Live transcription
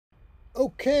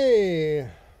Okay,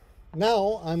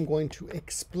 now I'm going to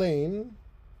explain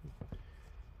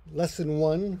lesson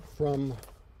 1 from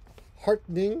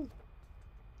Heartening,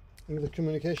 English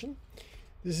Communication.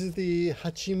 This is the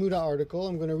Hachimura article.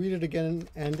 I'm going to read it again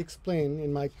and explain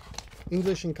in my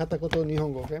English and Katakoto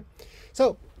Nihongo, okay?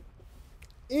 So,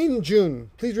 in June,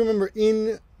 please remember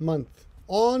in month,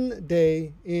 on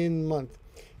day, in month.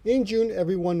 In June,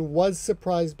 everyone was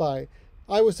surprised by,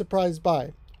 I was surprised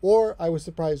by, or I was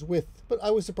surprised with, but I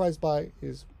was surprised by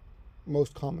is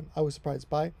most common. I was surprised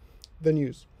by the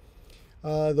news.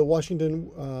 The Washington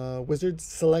Wizards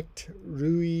select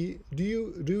Rui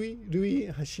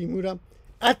Hachimura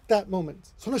at that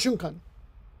moment. その瞬間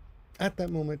at that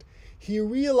moment, he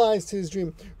realized his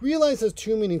dream. Realize has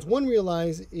two meanings. One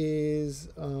realize is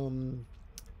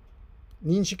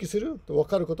認識する 分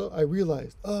かること I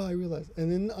realized. Oh, I realized.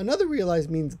 And then another realize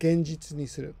means 現実に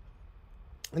する.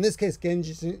 In this case, 現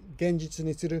実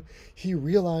にする, he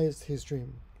realized his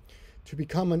dream to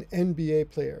become an NBA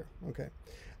player. Okay.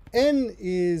 N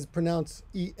is pronounced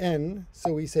E-N,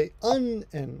 so we say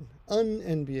un-N,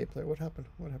 un-NBA player. What happened?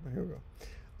 What happened? Here we go.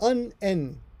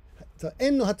 Un-N. So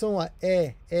N の発音は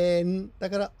N だ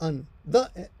から un.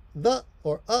 The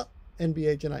or a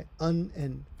NBA じゃない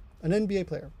un-N. An NBA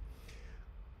player.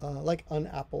 Like an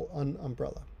apple, an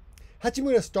umbrella.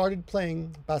 Hachimura started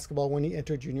playing basketball when he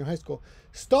entered junior high school.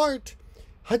 Start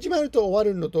始まると終わ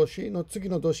るの動詞の次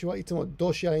の動詞はいつも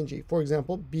動詞 ing. For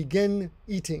example, begin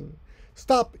eating,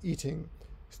 stop eating,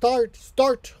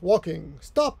 start walking,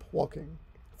 stop walking,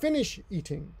 finish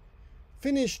eating,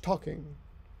 finish talking.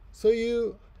 So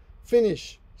you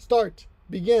finish, start,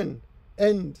 begin,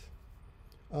 end.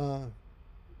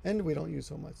 End we don't use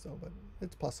so much though, but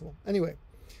it's possible. Anyway,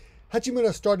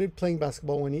 Hachimura started playing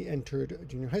basketball when he entered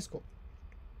junior high school.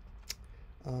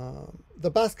 The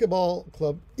basketball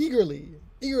club eagerly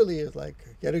is like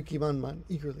yaruki man,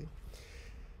 eagerly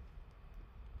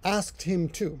asked him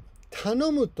to.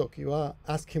 頼むときは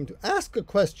ask him to ask a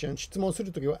question. 質問す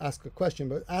るときは ask a question,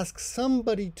 but ask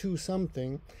somebody to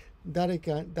something. 誰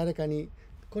かに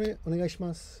これお願いし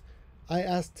ます. I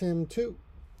asked him to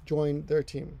join their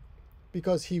team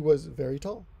because he was very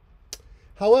tall.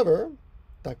 However,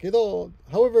 だけど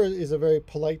however is a very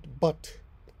polite but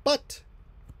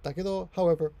だけど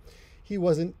however, he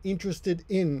wasn't interested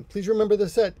in, please remember the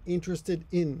set, interested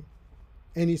in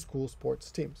any school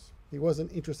sports teams. He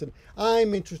wasn't interested.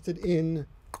 I'm interested in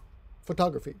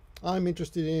photography. I'm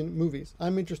interested in movies.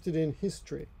 I'm interested in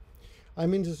history.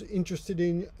 I'm interested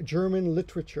in German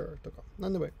literature.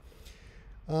 Anyway,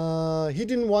 he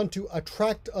didn't want to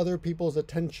attract other people's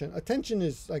attention. Attention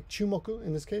is like chumoku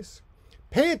in this case.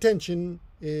 Pay attention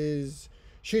is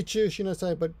集中しなさ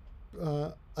い, but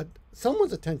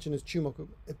someone's attention is chumoku,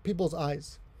 people's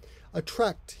eyes.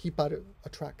 Attract, hiparu,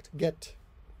 attract, get,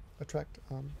 attract.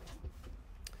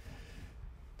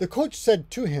 The coach said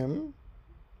to him,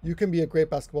 you can be a great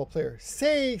basketball player.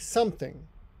 Say something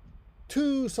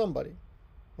to somebody.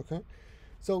 Okay?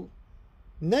 So,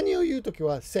 何を言うとき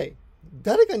は say.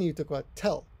 誰かに言うときは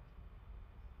tell.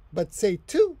 But say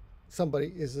to somebody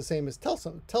is the same as tell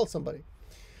somebody.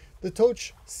 The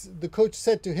coach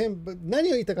said to him, but 何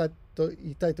を言いた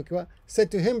いときは said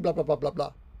to him, blah, blah, blah, blah,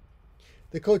 blah.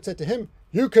 The coach said to him,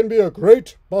 you can be a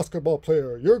great basketball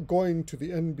player. You're going to the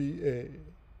NBA.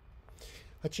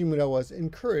 Hachimura was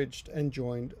encouraged and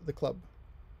joined the club.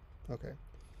 Okay.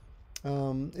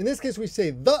 In this case, we say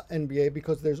the NBA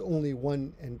because there's only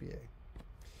one NBA.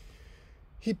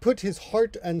 He put his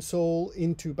heart and soul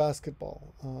into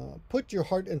basketball. Put your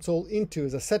heart and soul into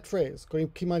is a set phrase. これ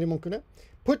決まり文句ね.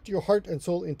 Put your heart and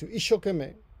soul into 一生懸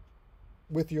命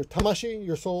with your tamashi,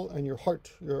 your soul, and your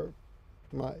heart,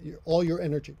 all your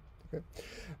energy. Okay.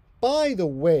 By the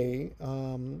way,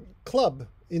 club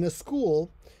in a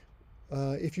school,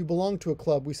 if you belong to a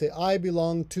club, we say, I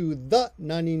belong to the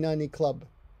nani nani club.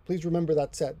 Please remember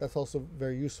that set. That's also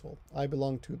very useful. I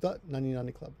belong to the nani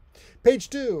nani club.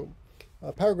 Page 2,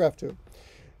 paragraph 2.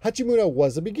 Hachimura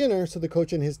was a beginner, so the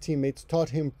coach and his teammates taught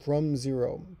him from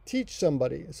zero. Teach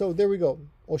somebody. So there we go.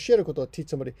 教えること teach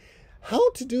somebody. How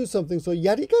to do something. So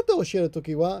やり方を教えると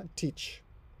きは teach.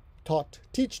 Taught.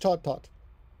 Teach, taught.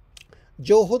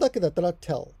 情報だけだったら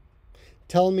tell.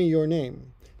 Tell me your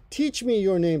name. Teach me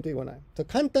your name と言わない。So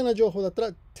簡単な情報だった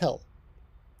ら tell.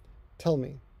 Tell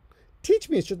me.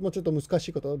 Teach me is もうちょっと難し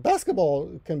いこと.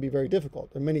 Basketball can be very difficult.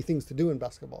 There are many things to do in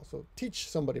basketball. So teach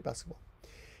somebody basketball.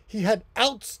 He had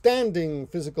outstanding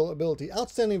physical ability.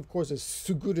 Outstanding, of course, is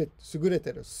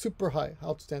sugureteru, super high,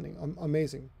 outstanding,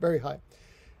 amazing, very high.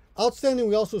 Outstanding,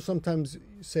 we also sometimes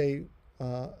say,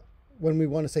 when we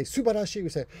want to say subarashi, we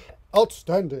say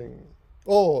outstanding.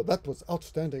 Oh, that was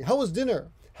outstanding. How was dinner?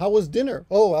 How was dinner?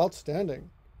 Oh, outstanding.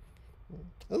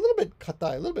 A little bit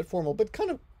katai, a little bit formal, but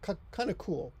kind of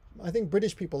cool. I think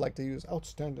British people like to use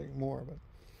outstanding more,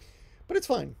 but it's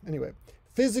fine. Anyway,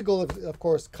 physical, of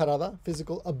course, karada,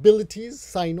 physical abilities,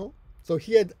 saino. So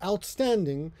he had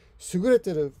outstanding,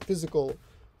 sugureteru physical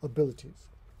abilities,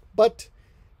 but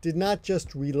did not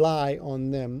just rely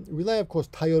on them. Rely, of course,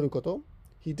 tayoru koto.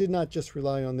 He did not just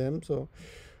rely on them. So,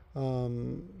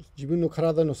 自分の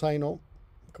体の才能、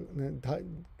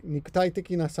肉体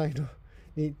的な才能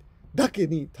にだけ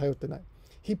に頼ってない。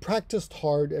He practiced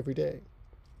hard every day.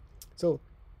 So,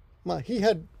 he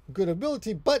had good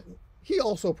ability, but he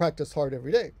also practiced hard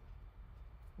every day.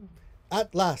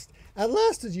 At last. At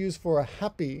last is used for a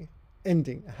happy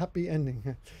ending. A happy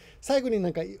ending. 最後にな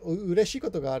んか嬉しいこ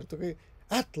とがあるとき、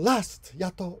at last, や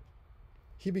っと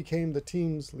he became the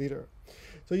team's leader.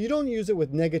 So you don't use it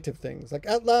with negative things. Like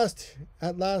at last,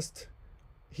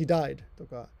 he died. と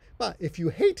か。if you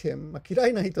hate him, 嫌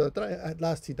いな人だったら at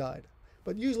last he died.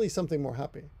 But usually something more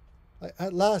happy. Like,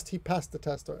 at last he passed the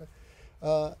test. Or,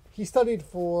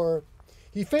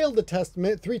 he failed the test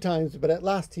 3 times, but at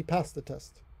last he passed the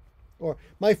test. Or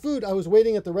my food, I was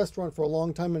waiting at the restaurant for a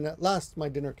long time, and at last my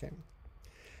dinner came.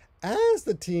 As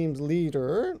the team's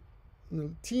leader,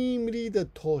 team leader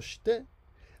として,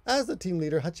 as the team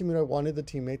leader, Hachimura wanted the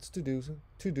teammates to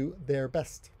do their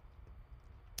best.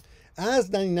 As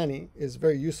nani nani is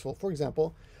very useful. For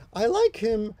example, I like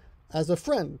him as a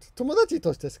friend. 友達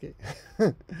として好き.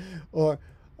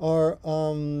 or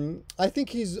I think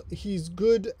he's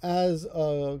good as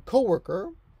a coworker,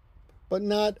 but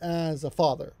not as a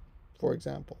father, for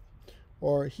example.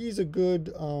 Or he's a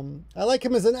good, I like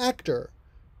him as an actor.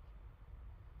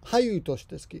 俳優とし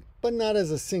て好き, but not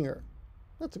as a singer.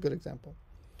 That's a good example.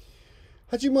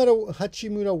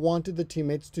 Hachimura wanted the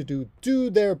teammates to do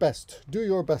their best. Do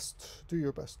your best. Do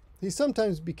your best. He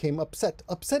sometimes became upset.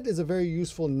 Upset is a very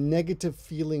useful negative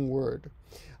feeling word.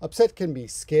 Upset can be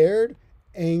scared,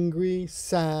 angry,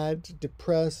 sad,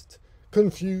 depressed,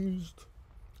 confused.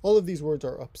 All of these words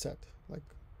are upset,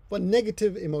 but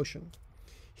negative emotion.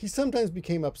 He sometimes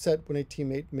became upset when a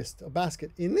teammate missed a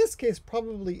basket. In this case,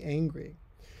 probably angry.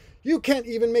 You can't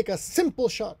even make a simple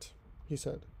shot, he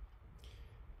said.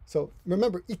 So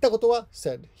remember, 言ったことは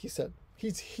said, he said.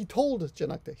 He told じゃ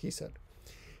なくて he said.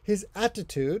 His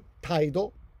attitude, 態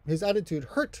度, his attitude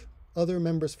hurt other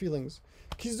members' feelings.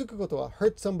 気づくことは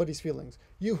hurt somebody's feelings.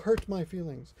 You hurt my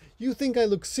feelings. You think I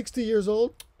look 60 years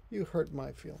old? You hurt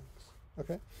my feelings.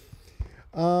 Okay?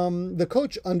 The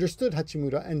coach understood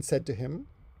Hachimura and said to him,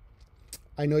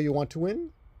 I know you want to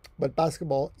win, but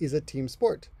basketball is a team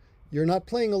sport. You're not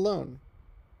playing alone.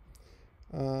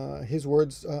 His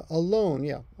words, alone,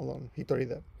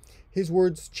 hitori. His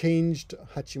words changed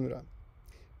Hachimura.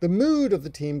 The mood of the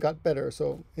team got better.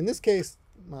 So in this case,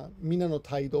 mina no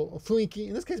taido, fuiki.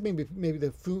 In this case, maybe the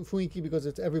fuiki because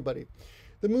it's everybody.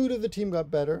 The mood of the team got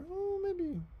better. Oh,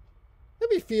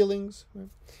 maybe feelings. Right?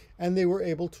 And they were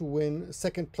able to win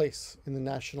second place in the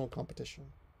national competition.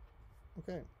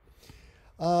 Okay.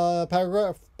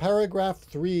 Paragraph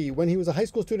 3. When he was a high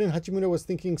school student, Hachimura was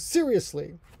thinking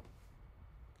seriously,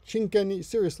 shinkeni,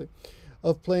 seriously,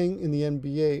 of playing in the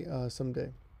NBA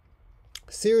someday.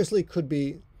 Seriously could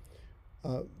be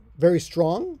very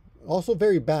strong, also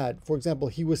very bad. For example,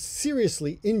 he was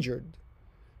seriously injured.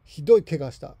 Hidoi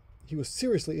kegashita. He was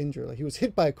seriously injured. Like he was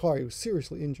hit by a car. He was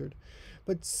seriously injured.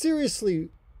 But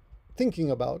seriously thinking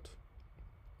about,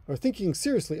 or thinking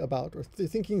seriously about, or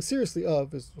thinking seriously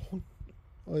of is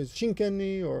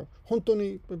shinkeni or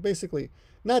hontoni, but basically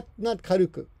not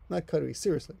karuku, not karui,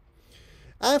 seriously.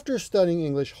 After studying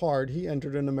English hard, he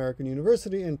entered an American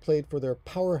university and played for their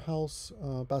powerhouse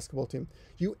basketball team.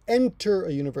 You enter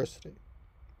a university,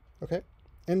 okay?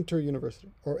 Enter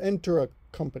university or enter a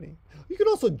company. You could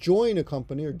also join a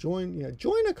company or join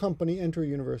a company, enter a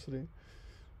university,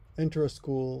 enter a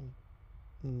school.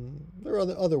 There are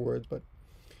other words, but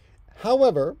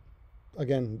however,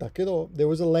 again, dakedo, there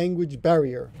was a language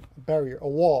barrier, a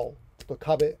wall, to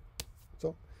kabe.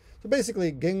 So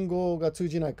basically, gengo ga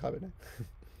tsujinai kabe. Ne?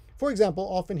 For example,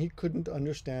 often he couldn't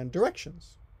understand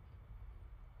directions,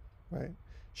 right?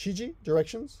 Shiji,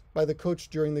 directions, by the coach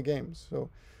during the games. So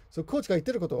coach ga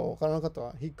itteru koto wa wakaranakatta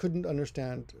wa, he couldn't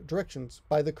understand directions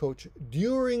by the coach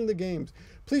during the games.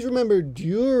 Please remember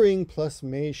during plus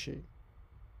meishi.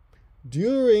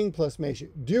 During plus meishi.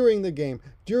 During the game,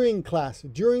 during class,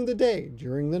 during the day,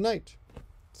 during the night.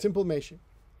 Simple meishi.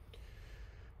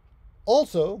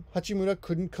 Also, Hachimura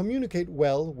couldn't communicate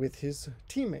well with his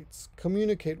teammates.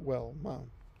 Communicate well.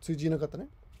 Tsujinakatta ne?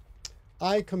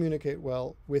 I communicate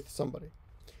well with somebody.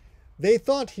 They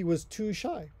thought he was too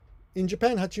shy. In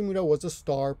Japan, Hachimura was a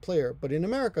star player, but in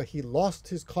America, he lost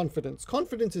his confidence.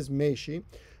 Confidence is meishi.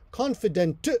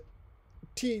 Confident,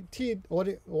 t, what,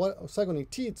 最後に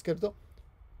t つけると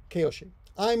keyoshi.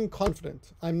 I'm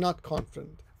confident. I'm not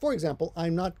confident. For example,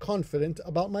 I'm not confident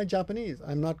about my Japanese.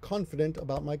 I'm not confident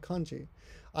about my kanji.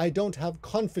 I don't have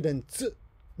confidence,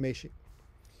 meishi.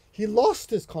 He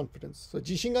lost his confidence, so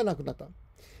自信がなくなった,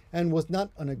 and was not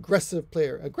an aggressive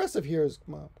player. Aggressive here is,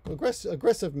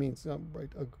 aggressive means, right,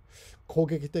 攻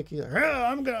撃的,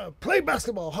 I'm going to play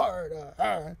basketball hard,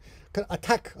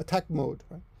 attack mode.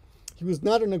 Right? He was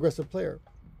not an aggressive player.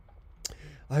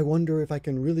 I wonder if I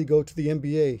can really go to the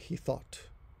NBA, he thought.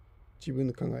 自分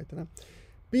で考えたな.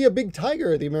 Be a big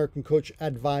tiger, the American coach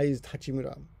advised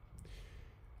Hachimura.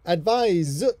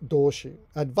 Advise 動詞.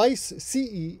 Advice,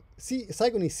 ce,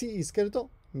 最後に ce つけると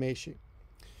名詞.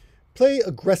 Play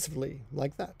aggressively,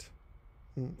 like that.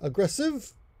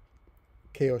 Aggressive,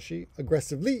 keyoshi.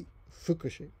 Aggressively,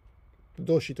 fukushi.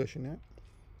 動詞としね.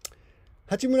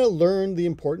 Hachimura learned the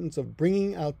importance of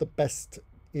bringing out the best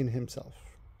in himself.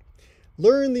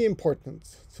 Learn the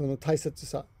importance, その大切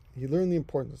さ. He learned the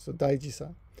importance, 大事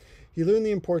さ. He learned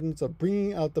the importance of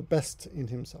bringing out the best in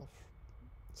himself.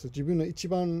 So 自分の一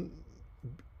番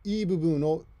いい部分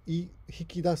を引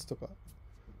き出すとか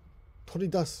取り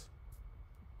出す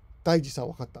大事さ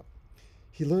分かった.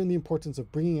 He learned the importance of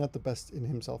bringing out the best in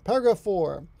himself. Paragraph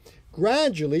 4.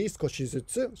 Gradually, 少しず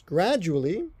つ,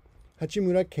 gradually,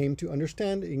 Hachimura came to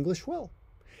understand English well.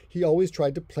 He always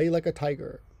tried to play like a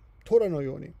tiger. 虎の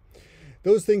ように.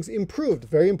 Those things improved.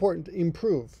 Very important.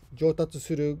 Improve. 上達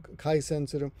する, 改善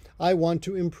する. I want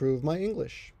to improve my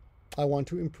English. I want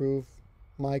to improve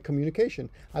my communication.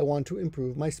 I want to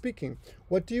improve my speaking.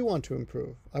 What do you want to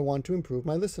improve? I want to improve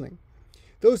my listening.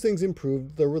 Those things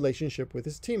improved the relationship with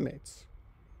his teammates.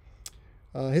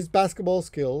 His basketball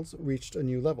skills reached a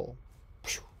new level.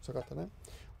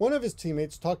 One of his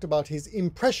teammates talked about his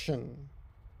impression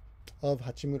of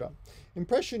Hachimura.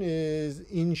 Impression is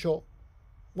insho.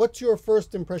 What's your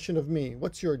first impression of me?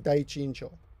 What's your daichi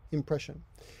insho? Impression.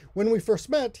 When we first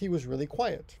met, he was really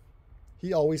quiet.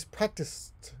 He always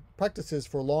practices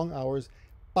for long hours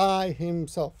by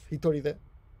himself. Hitori de.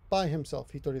 By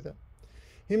himself. Hitori de.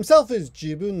 Himself is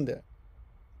jibun de.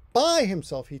 By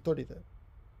himself. Hitori de.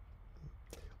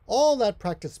 All that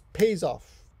practice pays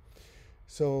off.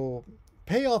 So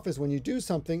payoff is when you do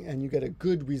something and you get a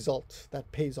good result. That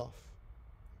pays off.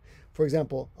 For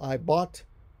example, I bought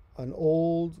an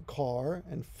old car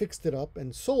and fixed it up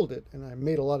and sold it, and I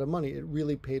made a lot of money. It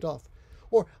really paid off.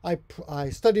 Or I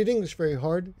studied English very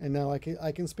hard, and now I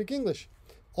can speak English.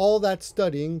 All that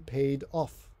studying paid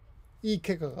off. いい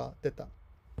結果が出た.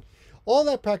 All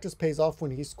that practice pays off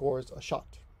when he scores a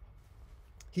shot.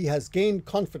 He has gained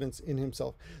confidence in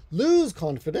himself. Lose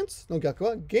confidence, no 逆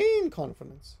は gain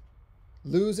confidence.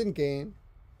 Lose and gain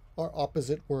are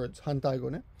opposite words. 反対語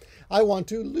ね. I want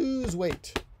to lose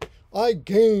weight. I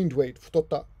gained weight. 太っ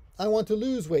た. I want to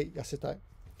lose weight. 痩せたい.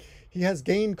 He has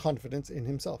gained confidence in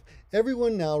himself.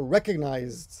 Everyone now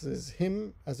recognizes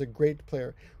him as a great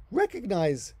player.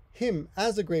 Recognize him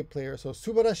as a great player. So,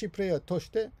 素晴らしいプレイヤーとし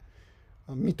て、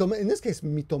in this case,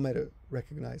 認める,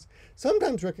 recognize.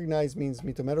 Sometimes recognize means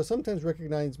認める. Sometimes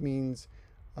recognize means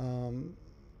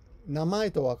名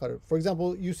前とわかる. For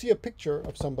example, you see a picture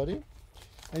of somebody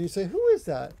and you say, who is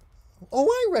that? Oh,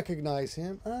 I recognize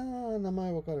him. 名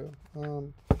前わかる.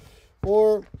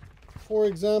 Or, for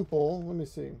example, let me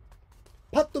see.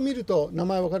 パッと見ると名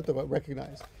前わかるとか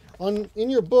recognize. In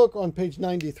your book on page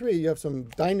 93, you have some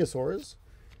dinosaurs.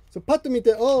 So パッと見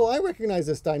て, oh, I recognize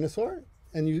this dinosaur.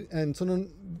 And そ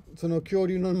の恐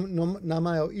竜の名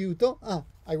前を言うと,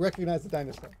 I recognize the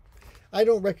dinosaur. I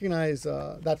don't recognize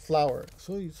that flower.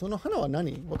 その花は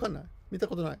何? わかんない. 見た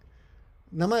ことない.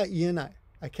 名前言えない.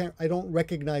 I don't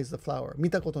recognize the flower. 見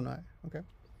たことない. Okay?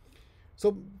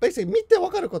 So basically, 見てわ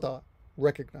かることは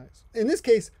recognize. In this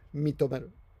case, 認め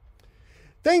る.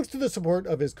 Thanks to the support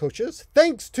of his coaches,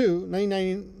 thanks to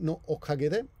 99のおかげ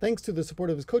で, thanks to the support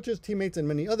of his coaches, teammates, and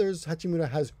many others, Hachimura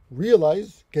has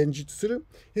realized, 現実する,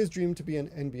 his dream to be an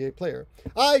NBA player.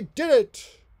 I did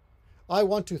it! I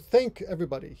want to thank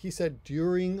everybody, he said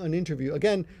during an interview.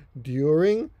 Again,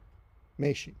 during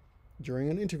Meishi, during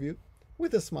an interview,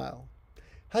 with a smile.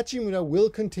 Hachimura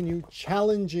will continue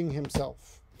challenging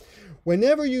himself.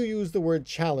 Whenever you use the word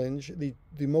challenge, the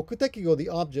mokutekigo, the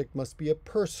object, must be a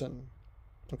person.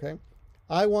 Okay?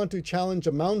 I want to challenge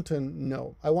a mountain.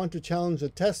 No. I want to challenge a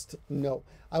test. No.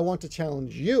 I want to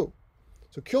challenge you.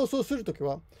 So, 競争するとき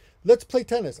は, let's play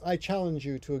tennis. I challenge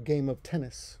you to a game of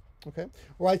tennis. Okay?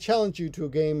 Or I challenge you to a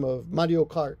game of Mario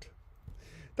Kart.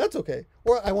 That's okay.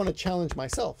 Or I want to challenge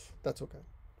myself. That's okay.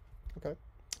 Okay?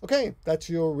 Okay, that's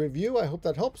your review. I hope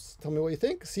that helps. Tell me what you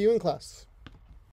think. See you in class.